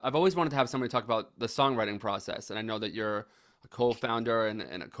I've always wanted to have somebody talk about the songwriting process, and I know that you're a co-founder and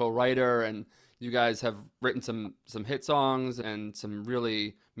a co-writer, and you guys have written some hit songs and some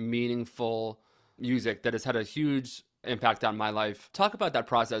really meaningful music that has had a huge impact on my life. Talk about that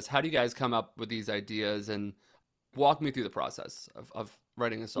process. How do you guys come up with these ideas, and walk me through the process of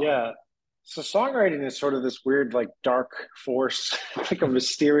writing a song? Yeah. So songwriting is sort of this weird, like dark force, like a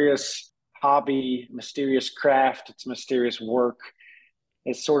mysterious hobby, mysterious craft. It's mysterious work.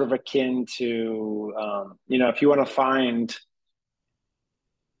 It's sort of akin to, if you want to find,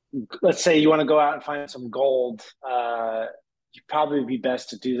 let's say you want to go out and find some gold, you'd probably be best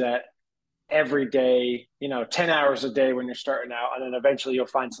to do that every day, 10 hours a day when you're starting out. And then eventually you'll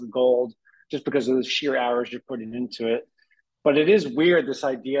find some gold just because of the sheer hours you're putting into it. But it is weird, this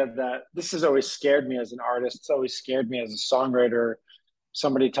idea that this has always scared me as an artist. It's always scared me as a songwriter.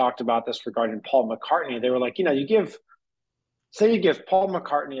 Somebody talked about this regarding Paul McCartney. They were like, say you give Paul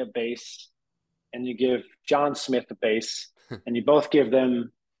McCartney a bass and you give John Smith a bass, and you both give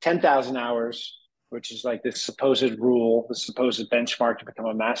them 10,000 hours, which is like this supposed rule, the supposed benchmark to become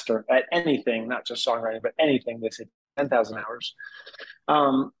a master at anything, not just songwriting, but anything. They say 10,000 Right.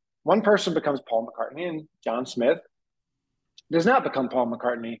 hours. One person becomes Paul McCartney, and John Smith does not become Paul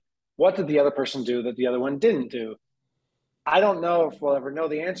McCartney. What did the other person do that the other one didn't do? I don't know if we'll ever know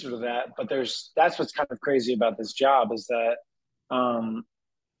the answer to that, but that's what's kind of crazy about this job is that um,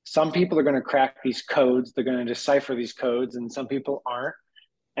 some people are going to crack these codes, they're going to decipher these codes, and some people aren't.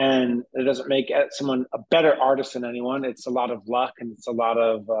 And it doesn't make someone a better artist than anyone. It's a lot of luck, and it's a lot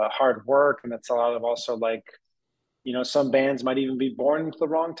of hard work, and it's a lot of also like some bands might even be born into the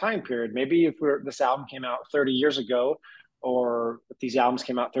wrong time period. Maybe if this album came out 30 years ago, or if these albums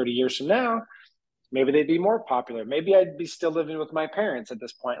came out 30 years from now, maybe they'd be more popular. Maybe I'd be still living with my parents at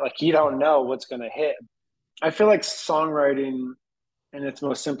this point. Like you don't know what's going to hit. I feel like songwriting in its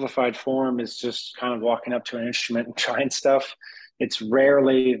most simplified form is just kind of walking up to an instrument and trying stuff. It's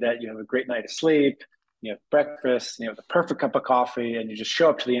rarely that you have a great night of sleep, you have breakfast, you have the perfect cup of coffee, and you just show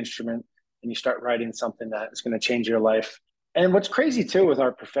up to the instrument and you start writing something that is going to change your life. And what's crazy too with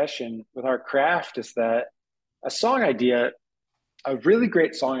our profession, with our craft, is that a song idea, a really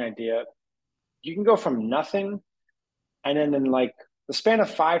great song idea, you can go from nothing and then in like the span of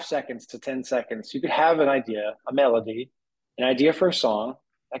 5 seconds to 10 seconds, you could have an idea, a melody, an idea for a song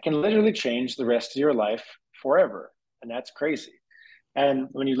that can literally change the rest of your life forever. And that's crazy. And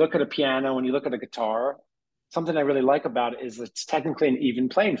when you look at a piano, when you look at a guitar, something I really like about it is it's technically an even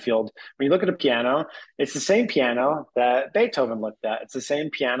playing field. When you look at a piano, it's the same piano that Beethoven looked at. It's the same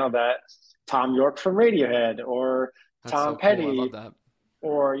piano that Tom York from Radiohead or That's Tom so cool. I love Petty that.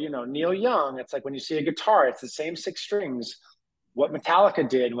 or Neil Young. It's like when you see a guitar, it's the same six strings. What Metallica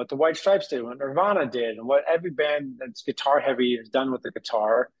did, what the White Stripes did, what Nirvana did, and what every band that's guitar heavy has done with the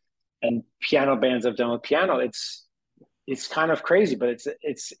guitar, and piano bands have done with piano. It's kind of crazy, but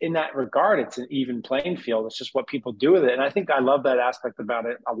it's in that regard, it's an even playing field. It's just what people do with it, and I think I love that aspect about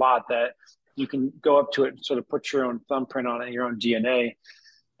it a lot. That you can go up to it and sort of put your own thumbprint on it, your own DNA.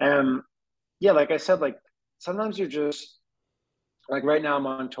 And yeah, like I said, like sometimes you're just like right now I'm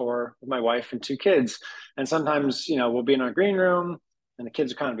on tour with my wife and two kids, and sometimes we'll be in our green room and the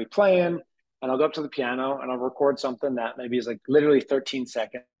kids will kind of be playing, and I'll go up to the piano and I'll record something that maybe is like literally 13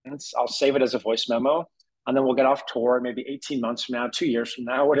 seconds. I'll save it as a voice memo, and then we'll get off tour maybe 18 months from now, 2 years from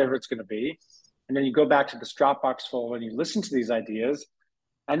now, whatever it's going to be, and then you go back to this Dropbox folder and you listen to these ideas,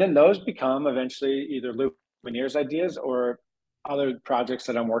 and then those become eventually either Lumineers ideas or other projects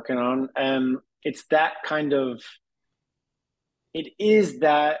that I'm working on. And it's that kind of it is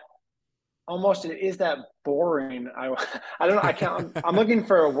that boring. I don't know. I can't. I'm looking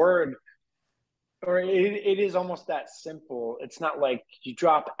for a word, or it is almost that simple. It's not like you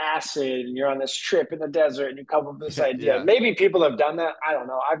drop acid and you're on this trip in the desert and you come up with this idea. Yeah. Maybe people have done that. I don't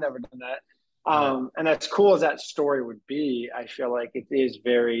know. I've never done that. Right. And as cool as that story would be, I feel like it is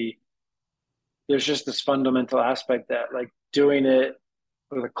very. There's just this fundamental aspect that like doing it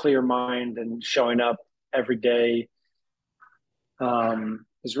with a clear mind and showing up every day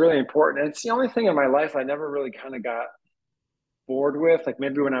is really important. And it's the only thing in my life I never really kind of got bored with. Like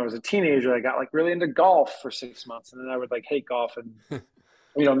maybe when I was a teenager, I got like really into golf for 6 months, and then I would like hate golf. And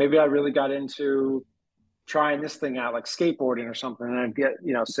maybe I really got into trying this thing out, like skateboarding or something, and I'd get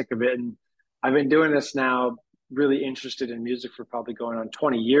sick of it. And I've been doing this now, really interested in music for probably going on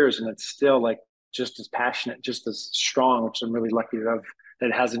 20 years, and it's still like just as passionate, just as strong, which I'm really lucky to have. That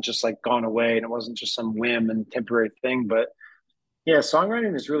it hasn't just like gone away, and it wasn't just some whim and temporary thing, but yeah,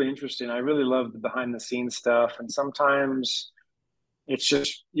 songwriting is really interesting. I really love the behind the scenes stuff. And sometimes it's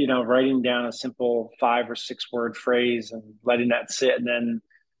just writing down a simple 5 or 6 word phrase and letting that sit. And then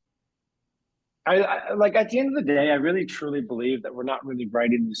Like at the end of the day, I really truly believe that we're not really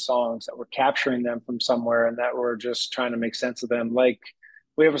writing these songs, that we're capturing them from somewhere and that we're just trying to make sense of them. Like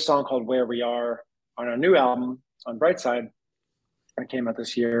we have a song called Where We Are on our new album on Brightside that came out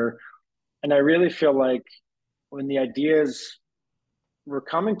this year. And I really feel like when the ideas were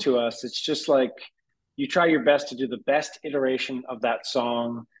coming to us, it's just like you try your best to do the best iteration of that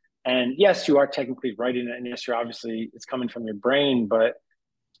song. And yes, you are technically writing it, and yes, you're obviously it's coming from your brain, but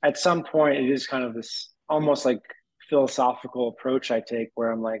at some point it is kind of this almost like philosophical approach I take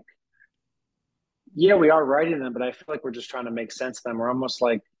where I'm like, yeah, we are writing them, but I feel like we're just trying to make sense of them. We're almost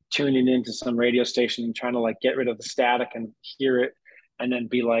like tuning into some radio station and trying to like get rid of the static and hear it and then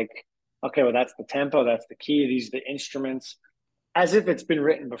be like, okay, well, that's the tempo, that's the key, these are the instruments, as if it's been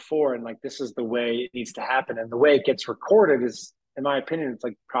written before and like this is the way it needs to happen. And the way it gets recorded is, in my opinion, it's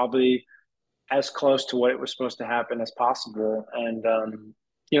like probably as close to what it was supposed to happen as possible. And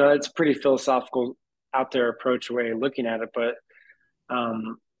it's a pretty philosophical out there approach way of looking at it. But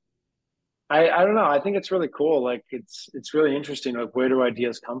um I don't know. I think it's really cool. Like it's really interesting. Like where do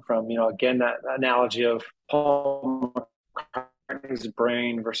ideas come from? Again, that analogy of Paul McCartney's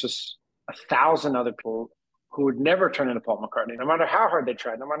brain versus 1,000 other people who would never turn into Paul McCartney, no matter how hard they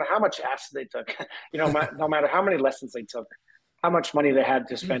tried, no matter how much acid they took, no matter how many lessons they took, how much money they had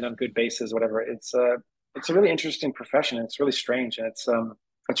to spend on good bases, whatever. It's a really interesting profession. It's really strange, and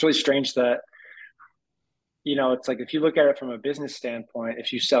it's really strange that it's like if you look at it from a business standpoint,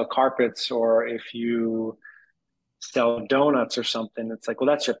 if you sell carpets or if you sell donuts or something, it's like, well,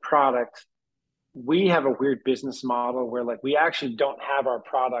 that's your product. We have a weird business model where like we actually don't have our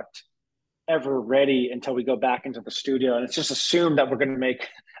product ever ready until we go back into the studio, and it's just assumed that we're going to make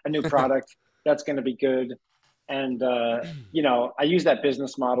a new product that's going to be good. And I use that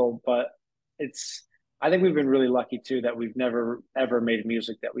business model, but it's I think we've been really lucky too that we've never ever made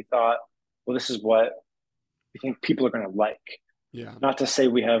music that we thought, well, this is what we think people are going to like. Yeah. Not to say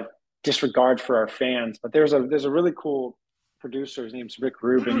we have disregard for our fans, but there's a really cool producer. His name's Rick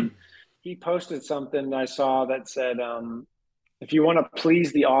Rubin. He posted something I saw that said, "If you want to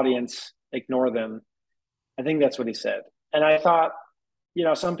please the audience, ignore them." I think that's what he said, and I thought,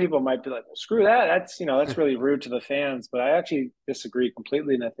 some people might be like, "Well, screw that. That's really rude to the fans." But I actually disagree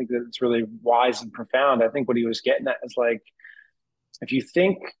completely, and I think that it's really wise and profound. I think what he was getting at is like, if you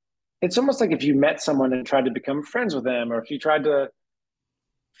think it's almost like if you met someone and tried to become friends with them, or if you tried to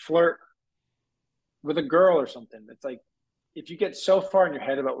flirt with a girl or something, it's like if you get so far in your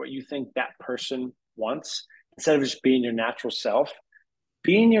head about what you think that person wants, instead of just being your natural self,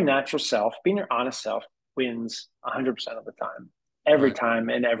 being your honest self wins 100% of the time, every Right. time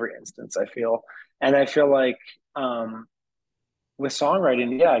in every instance, I feel. And I feel like um, with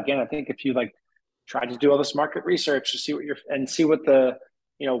songwriting, yeah, again, I think if you like try to do all this market research to see what and see what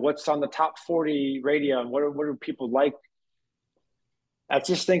what's on the top 40 radio and what do people like. I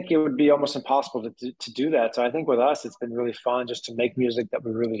just think it would be almost impossible to do that. So I think with us, it's been really fun just to make music that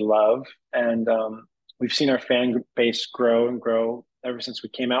we really love. And we've seen our fan base grow and grow ever since we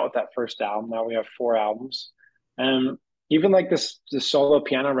came out with that first album. Now we have 4 albums. And even like this solo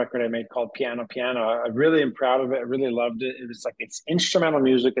piano record I made called Piano Piano, I really am proud of it. I really loved it. It was like, it's instrumental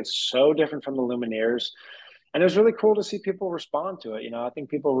music. It's so different from the Lumineers. And it was really cool to see people respond to it. I think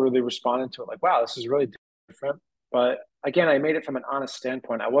people really responded to it like, wow, this is really different. But again, I made it from an honest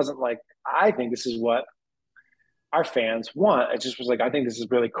standpoint. I wasn't like, I think this is what our fans want. It just was like, I think this is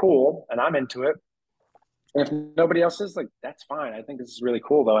really cool and I'm into it. And if nobody else is, like, that's fine. I think this is really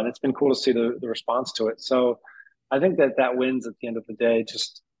cool though. And it's been cool to see the response to it. So I think that wins at the end of the day.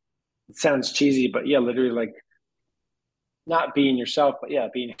 Just, it sounds cheesy, but yeah, literally like not being yourself, but yeah,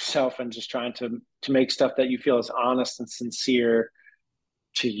 being yourself and just trying to make stuff that you feel is honest and sincere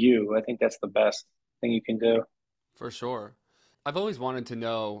to you. I think that's the best thing you can do. For sure. I've always wanted to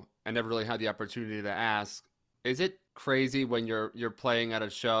know and never really had the opportunity to ask, is it crazy when you're playing at a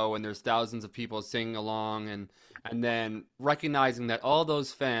show and there's thousands of people singing along and then recognizing that all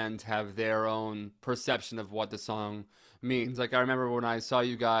those fans have their own perception of what the song means? Like I remember when I saw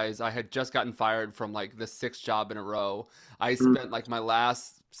you guys, I had just gotten fired from like the sixth job in a row. I Mm. spent like my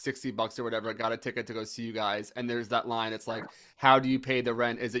last $60 or whatever, got a ticket to go see you guys, and there's that line. It's like, how do you pay the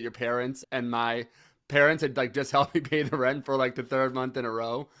rent? Is it your parents? And my parents had like just helped me pay the rent for like the third month in a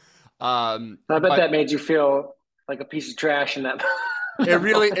row. I bet But that made you feel like a piece of trash in that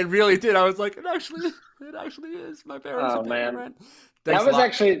moment. it really did. I was like, it actually is. My parents are Oh paying the man, rent. Thanks a lot.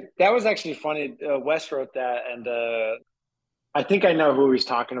 that was actually funny. Wes wrote that, and I think I know who he's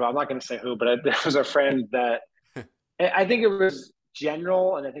talking about. I'm not going to say who, but there was a friend that I think it was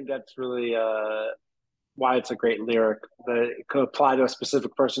general, and I think that's really why it's a great lyric. That it could apply to a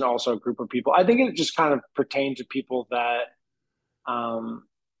specific person, also a group of people. I think it just kind of pertained to people that, um,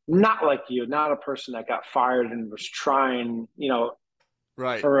 not like you, not a person that got fired and was trying,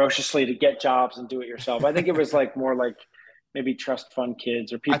 Right. ferociously to get jobs and do it yourself. I think it was like more like maybe trust fund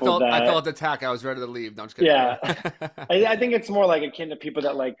kids or I people felt I that, felt attack. I was ready to leave. No, I'm just yeah. kidding. I think it's more like akin to people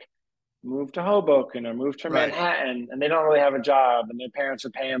that like move to Hoboken or move to Right. Manhattan and they don't really have a job and their parents are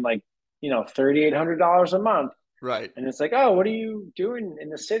paying like, $3,800 a month. Right. And it's like, oh, what are you doing in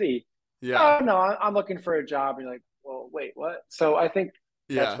the city? Yeah. Oh, no, I'm looking for a job. And you're like, well, wait, what? So I think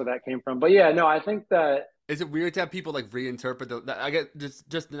that's Yeah. where that came from. But yeah, no, I think that, Is it weird to have people like reinterpret I get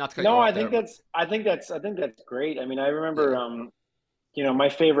just not to cut you no, off there, but I think that's great. I mean, I remember, yeah. my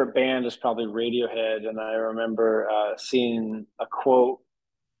favorite band is probably Radiohead. And I remember seeing a quote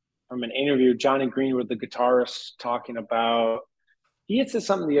from an interview, Johnny Greenwood, the guitarist, talking about, he had said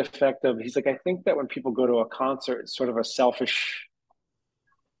something to the effect of, he's like, I think that when people go to a concert, it's sort of a selfish,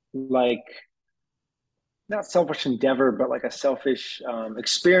 like, not selfish endeavor, but like a selfish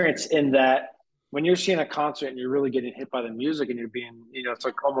experience in that when you're seeing a concert and you're really getting hit by the music and you're being, it's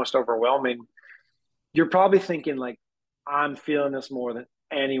like almost overwhelming, you're probably thinking like, I'm feeling this more than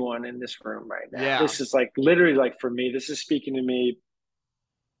anyone in this room right now. Yeah. This is like literally like for me, this is speaking to me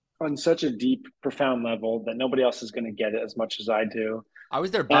on such a deep, profound level that nobody else is going to get it as much as I do. I was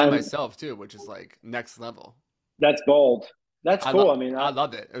there by And myself too, which is like next level. that's bold. That's I cool. love I mean, I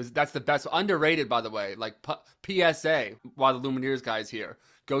loved it. That's the best. Underrated, by the way. Like PSA, while the Lumineers guys here,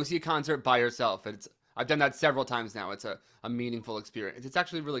 go see a concert by yourself. I've done that several times now. It's a meaningful experience. It's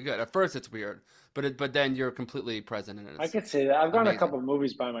actually really good. At first, it's weird, but then you're completely present and I it's could say that. I've gone to a amazing. couple of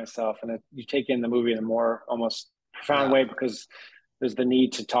movies by myself, and you take in the movie in a more almost profound Yeah. way because there's the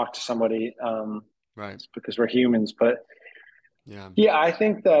need to talk to somebody, Right. because we're humans. But Yeah. yeah, I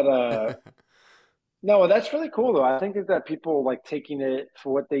think that no, that's really cool though. I think that people like taking it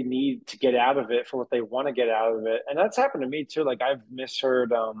for what they need to get out of it, for what they want to get out of it, and that's happened to me too. Like I've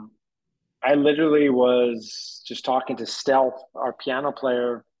misheard. I literally was just talking to Stealth, our piano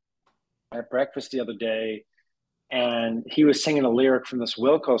player, at breakfast the other day, and he was singing a lyric from this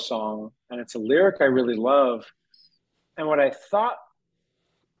Wilco song, and it's a lyric I really love. And what I thought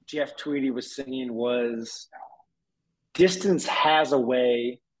Jeff Tweedy was singing was, "Distance has a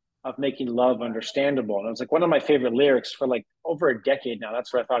way of making love understandable." And it was like one of my favorite lyrics for like over a decade now.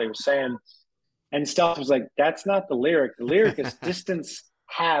 That's what I thought he was saying. And Stealth was like, "That's not the lyric. The lyric is distance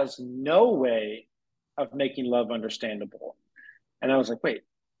has no way of making love understandable." And I was like, wait.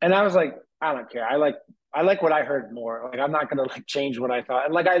 And I was like, I don't care. I like what I heard more. Like I'm not gonna like change what I thought.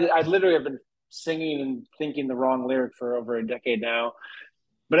 And like I literally have been singing and thinking the wrong lyric for over a decade now.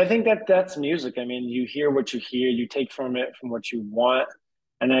 But I think that that's music. I mean, you hear what you hear, you take from it from what you want.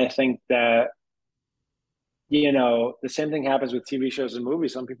 And I think that, the same thing happens with TV shows and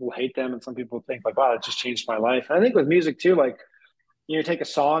movies. Some people hate them and some people think like, wow, it just changed my life. And I think with music too, like, take a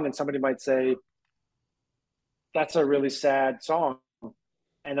song and somebody might say, that's a really sad song.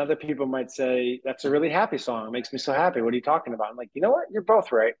 And other people might say, that's a really happy song. It makes me so happy. What are you talking about? I'm like, you know what? You're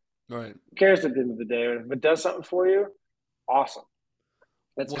both right. Right. Who cares at the end of the day? If it does something for you, awesome.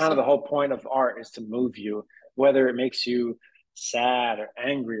 That's Well, kind of the whole point of art, is to move you, whether it makes you sad or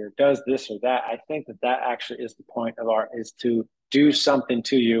angry or does this or that. I think that that actually is the point of art, is to do something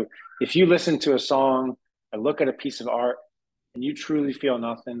to you. If you listen to a song or look at a piece of art and you truly feel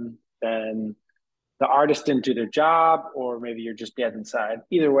nothing, then the artist didn't do their job, or maybe you're just dead inside.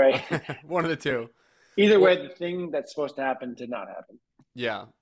 Either way, one of the two. either way, Well, the thing that's supposed to happen did not happen. yeah.